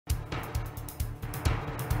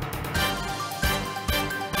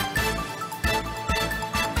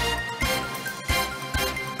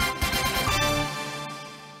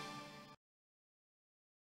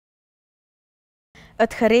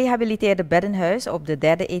Het gerehabiliteerde beddenhuis op de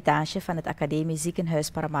derde etage van het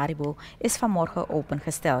ATV-Ziekenhuis Paramaribo is vanmorgen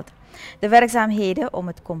opengesteld. De werkzaamheden om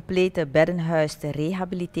het complete beddenhuis te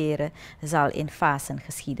rehabiliteren zal in fasen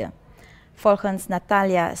geschieden. Volgens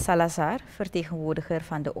Natalia Salazar, vertegenwoordiger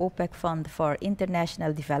van de OPEC Fund for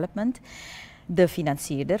International Development, de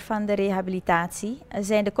financierder van de rehabilitatie,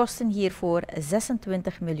 zijn de kosten hiervoor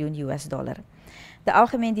 26 miljoen US dollar. De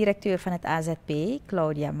algemeen directeur van het AZP,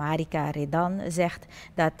 Claudia Marika Redan, zegt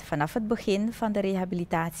dat vanaf het begin van de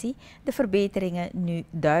rehabilitatie de verbeteringen nu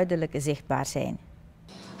duidelijk zichtbaar zijn.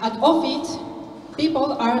 At OFID,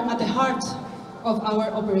 people are at the heart of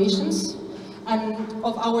our operations and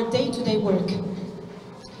of our day-to-day work.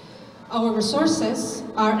 Our resources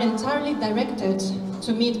are entirely directed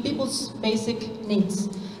to meet people's basic needs,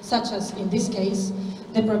 such as, in this case,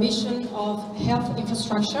 the provision of health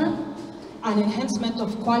infrastructure and enhancement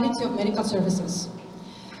of quality of medical services.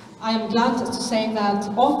 I am glad to say that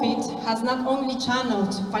OFID has not only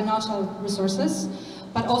channeled financial resources,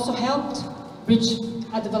 but also helped bridge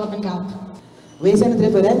a development gap. Wij zijn het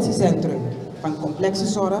referentiecentrum van complexe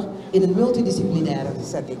zorg in een multidisciplinaire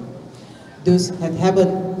setting. Dus het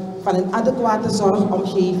hebben van een adequate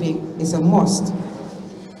zorgomgeving is een must.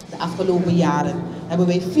 De afgelopen jaren hebben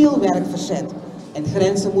wij veel werk verzet en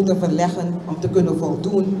grenzen moeten verleggen om te kunnen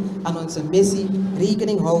voldoen aan onze missie,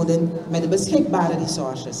 rekening houden met de beschikbare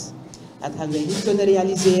resources. Dat hebben wij niet kunnen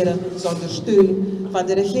realiseren zonder steun van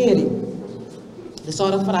de regering. De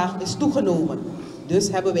zorgvraag is toegenomen,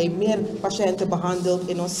 dus hebben wij meer patiënten behandeld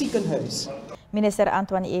in ons ziekenhuis. Minister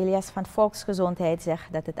Antoine Elias van Volksgezondheid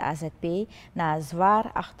zegt dat het AZP na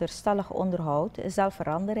zwaar achterstallig onderhoud zal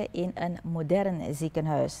veranderen in een modern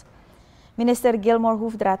ziekenhuis. Minister Gilmore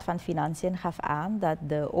Hoefdraad van Financiën gaf aan dat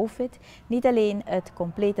de OFID niet alleen het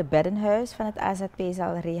complete beddenhuis van het AZP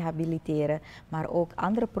zal rehabiliteren, maar ook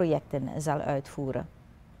andere projecten zal uitvoeren.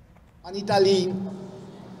 Maar niet alleen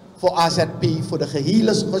voor AZP, voor de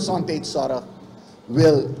gehele gezondheidszorg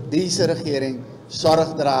wil deze regering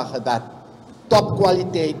zorg dragen dat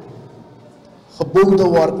topkwaliteit geboden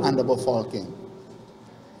wordt aan de bevolking.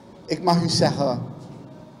 Ik mag u zeggen,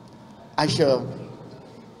 als je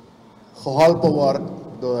geholpen wordt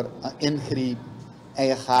door een ingreep en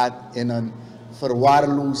je gaat in een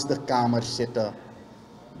verwaarloosde kamer zitten,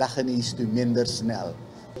 dan geneest u minder snel.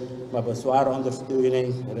 We hebben zware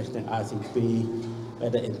ondersteuning richting AZP,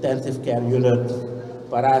 met de intensive care unit,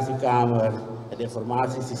 paratiekamer, het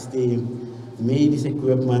informatiesysteem, medisch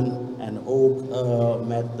equipment en ook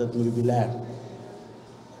met het meubilair.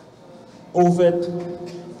 OVID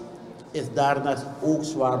is daarnaast ook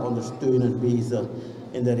zwaar ondersteunend bezig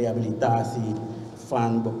in de rehabilitatie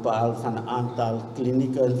van een aantal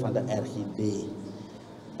klinieken van de RGD.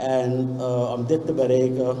 En om dit te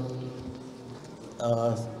bereiken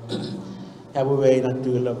hebben wij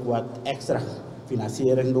natuurlijk wat extra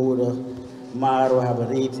financiering nodig, maar we hebben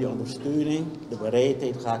reeds die ondersteuning, de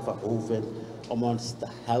bereidheid gehad van OVID om ons te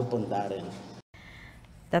helpen daarin.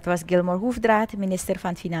 Dat was Gilmore Hoefdraad, minister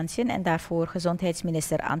van Financiën, en daarvoor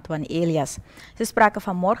gezondheidsminister Antoine Elias. Ze spraken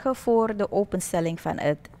vanmorgen voor de openstelling van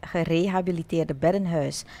het gerehabiliteerde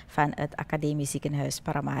beddenhuis van het ATV-Ziekenhuis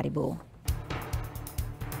Paramaribo.